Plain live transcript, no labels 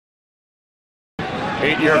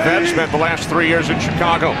8-year vet, spent the last 3 years in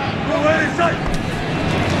Chicago.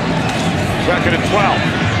 Second and 12.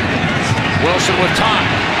 Wilson with time.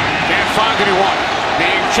 Can't find anyone.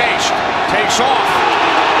 Being chased. Takes off.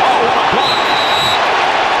 Oh, what a block.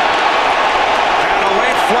 And a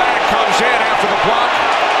late flag comes in after the block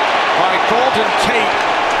by Golden Tate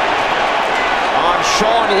on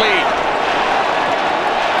Sean Lee.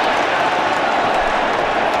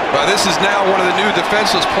 Well, this is now one of the new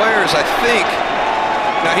defenseless players, I think.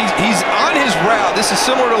 Now he's on his route. This is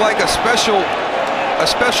similar to like a special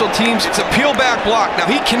teams. It's a peel back block. Now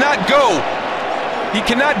he cannot go. He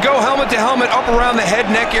cannot go helmet to helmet up around the head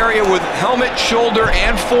neck area with helmet, shoulder,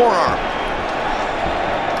 and forearm.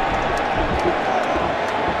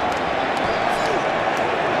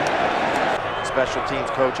 Special teams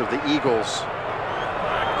coach of the Eagles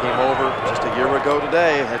came over just a year ago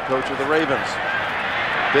today, head coach of the Ravens.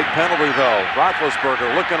 Big penalty though.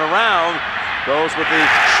 Roethlisberger looking around, goes with the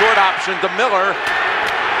short option to Miller.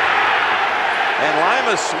 And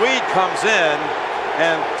Limas Sweed comes in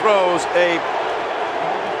and throws a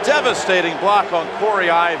devastating block on Corey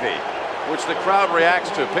Ivy, which the crowd reacts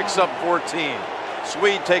to, picks up 14.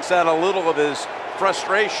 Sweed takes out a little of his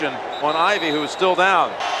frustration on Ivy, who is still down.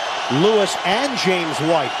 Lewis and James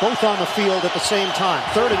White both on the field at the same time.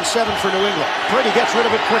 3rd and 7 for New England. Brady gets rid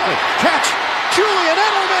of it quickly. Catch! Julian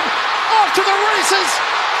Edelman off to the races.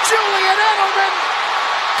 Julian Edelman.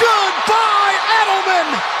 Goodbye, Edelman.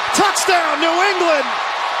 Touchdown, New England.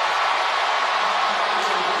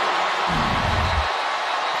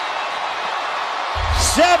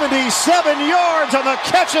 "77 yards on the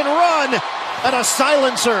catch and run and a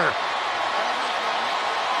silencer."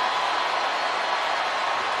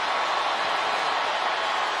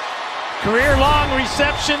 Career-long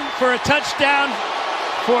reception for a touchdown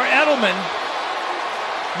for Edelman.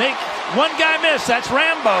 Make one guy miss. That's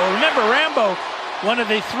Rambo. Remember, Rambo, one of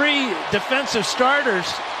the 3 defensive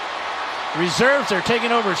starters. Reserves are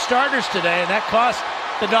taking over starters today, and that cost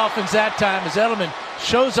the Dolphins that time as Edelman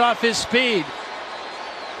shows off his speed.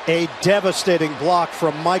 A devastating block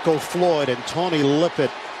from Michael Floyd and Tony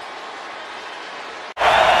Lippett.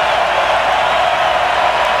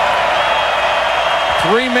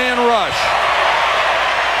 Three-man rush.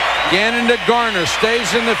 Gannon to Garner,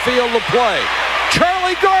 stays in the field to play.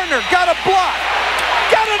 Charlie Garner got a block.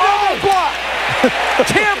 Got another block.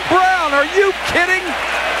 Tim Brown, are you kidding?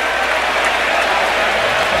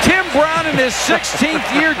 Tim Brown in his 16th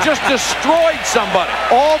year just destroyed somebody.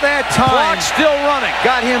 All that time. Clock still running.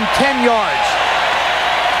 Got him 10 yards.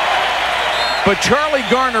 But Charlie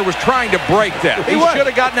Garner was trying to break that. He should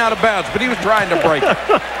have gotten out of bounds, but he was trying to break it.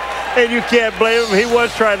 And you can't blame him. He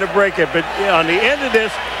was trying to break it. But on the end of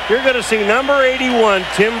this, you're going to see number 81,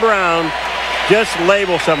 Tim Brown, just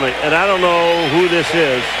label something. And I don't know who this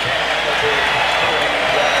is.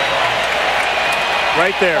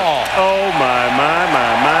 Right there. Oh, my.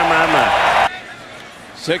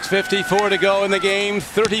 6:54 to go in the game.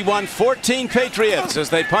 31-14 Patriots as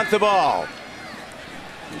they punt the ball.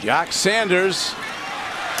 Jock Sanders.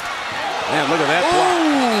 Man, look at that block.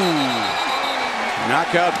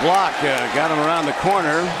 Knockout block. Got him around the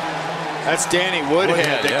corner. That's Danny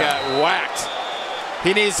Woodhead that got whacked.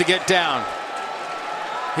 He needs to get down.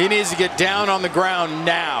 He needs to get down on the ground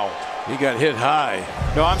now. He got hit high.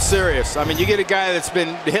 No, I'm serious. I mean, you get a guy that's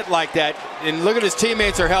been hit like that, and look at his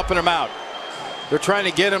teammates are helping him out. They're trying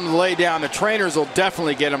to get him to lay down. The trainers will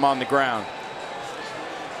definitely get him on the ground.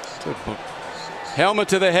 Helmet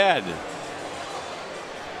to the head.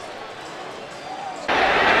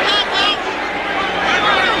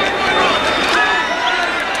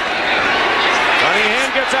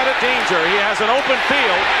 Cunningham gets out of danger. He has an open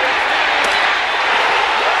field.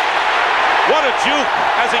 What a juke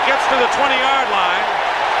as he gets to the 20-yard line.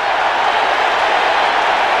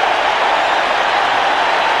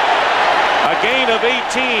 A gain of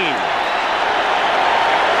 18.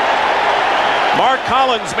 Mark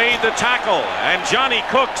Collins made the tackle, and Johnny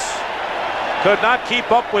Cooks could not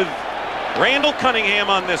keep up with Randall Cunningham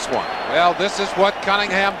on this one. Well, this is what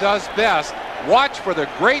Cunningham does best. Watch for the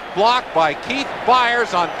great block by Keith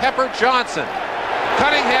Byers on Pepper Johnson.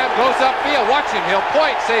 Cunningham goes upfield. Watch him. He'll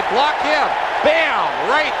point. Say, block him. Bam!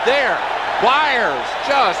 Right there. Byers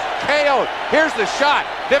just KO'd. Here's the shot.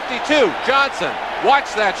 52. Johnson.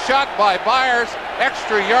 Watch that shot by Byers.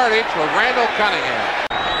 Extra yardage with Randall Cunningham.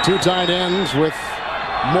 2 tight ends with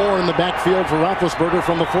Moore in the backfield for Roethlisberger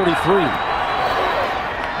from the 43.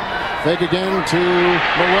 Fake again to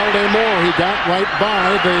Morelde Moore. He got right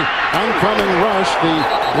by the oncoming rush. The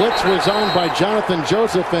blitz was on by Jonathan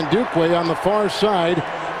Joseph, and Duque on the far side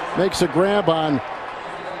makes a grab on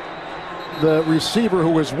the receiver,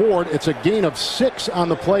 who is Ward. It's a gain of 6 on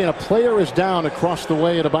the play, and a player is down across the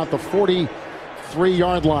way at about the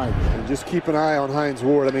 43-yard line. And just keep an eye on Hines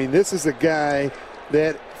Ward. I mean, this is a guy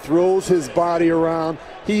that throws his body around.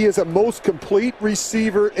 He is a most complete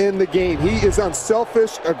receiver in the game. He is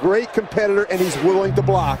unselfish, a great competitor, and he's willing to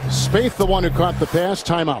block. Spaeth, the one who caught the pass.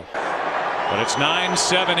 Timeout. But it's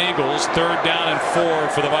 9-7 Eagles. 3rd down and 4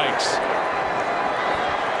 for the Vikes.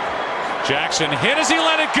 Jackson hit as he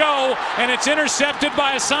let it go, and it's intercepted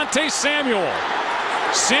by Asante Samuel.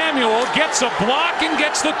 Samuel gets a block and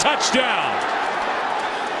gets the touchdown.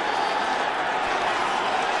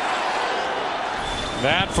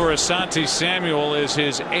 That for Asante Samuel is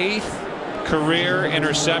his 8th career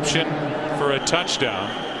interception for a touchdown.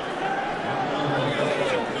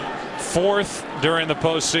 4th during the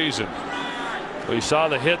postseason. We saw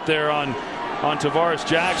the hit there on Tavares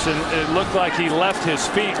Jackson. It looked like he left his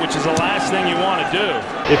feet, which is the last thing you want to do.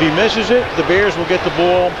 If he misses it, the Bears will get the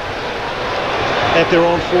ball at their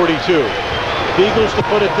own 42. Eagles to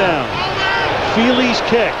put it down. Feely's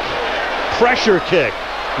kick. Pressure kick.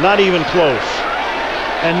 Not even close.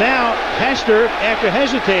 And now Hester, after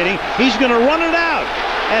hesitating, he's going to run it out.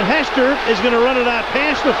 And Hester is going to run it out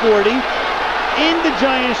past the 40 into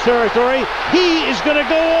Giants territory. He is going to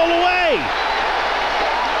go all the way.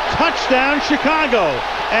 Touchdown Chicago,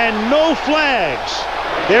 and no flags.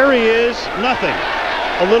 There he is, nothing.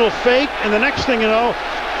 A little fake, and the next thing you know,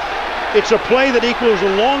 it's a play that equals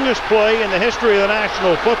the longest play in the history of the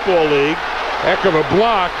National Football League. Heck of a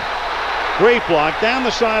block. Great block. Down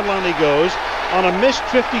the sideline he goes on a missed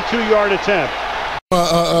 52-yard attempt.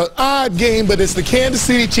 Odd game, but it's the Kansas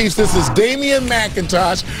City Chiefs. This is Damian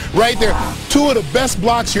McIntosh right there. 2 of the best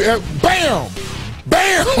blocks you ever. Bam!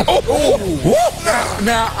 Bam!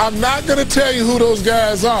 Now, I'm not going to tell you who those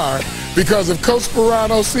guys are, because if Coach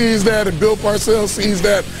Sparano sees that and Bill Parcells sees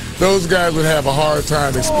that, those guys would have a hard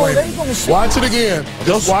time explaining. Watch it again.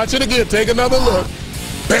 Just watch it again. Take another look.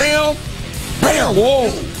 Bam! Bam! Whoa!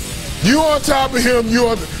 You on top of him,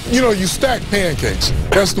 you stack pancakes.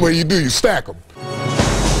 That's the way you do. You stack them.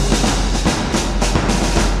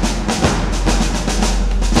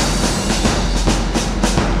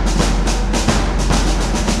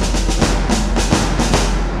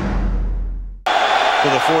 To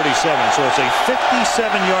the 47, so it's a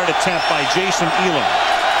 57-yard attempt by Jason Elam.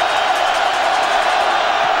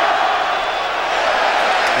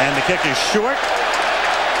 And the kick is short,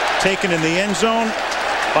 taken in the end zone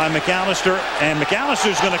by McAllister, and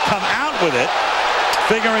McAllister's going to come out with it,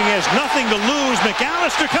 figuring he has nothing to lose.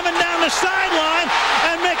 McAllister coming down the sideline,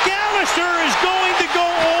 and McAllister is going to go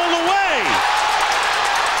all the way.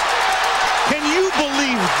 Can you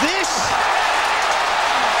believe this?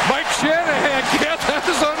 Mike Shanahan, that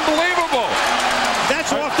is unbelievable. That's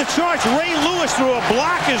off the charts. Ray Lewis threw a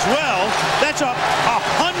block as well. That's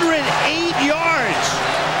 108 yards.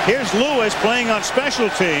 Here's Lewis playing on special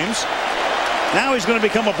teams. Now he's going to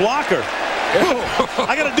become a blocker.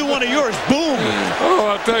 I got to do one of yours. Boom. Oh,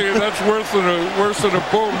 I'll tell you, that's worse than a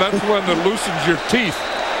boom. That's one that loosens your teeth.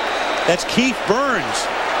 That's Keith Burns.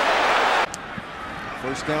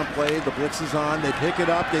 First down play, the blitz is on, they pick it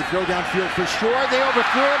up, they throw downfield for sure, they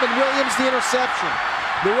overthrew him, and Williams the interception.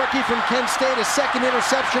 The rookie from Kent State, a 2nd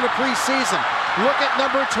interception of preseason. Look at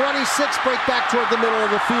number 26 break back toward the middle of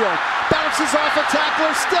the field. Bounces off a tackler,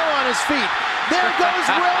 still on his feet. There goes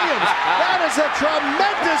Williams. That is a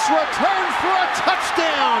tremendous return for a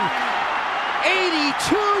touchdown.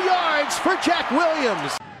 82 yards for Jack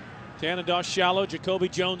Williams. Tannedosh shallow, Jacoby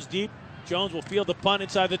Jones deep. Jones will field the punt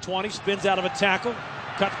inside the 20, spins out of a tackle,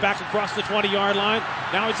 cuts back across the 20-yard line.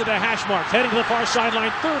 Now he's at the hash marks, heading to the far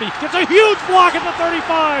sideline, 30. Gets a huge block at the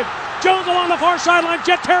 35. Jones along the far sideline,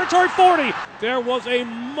 jet territory, 40. There was a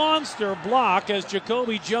monster block as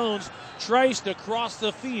Jacoby Jones traced across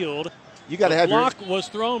the field. You got to have block was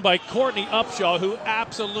thrown by Courtney Upshaw, who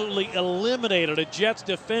absolutely eliminated a Jets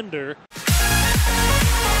defender.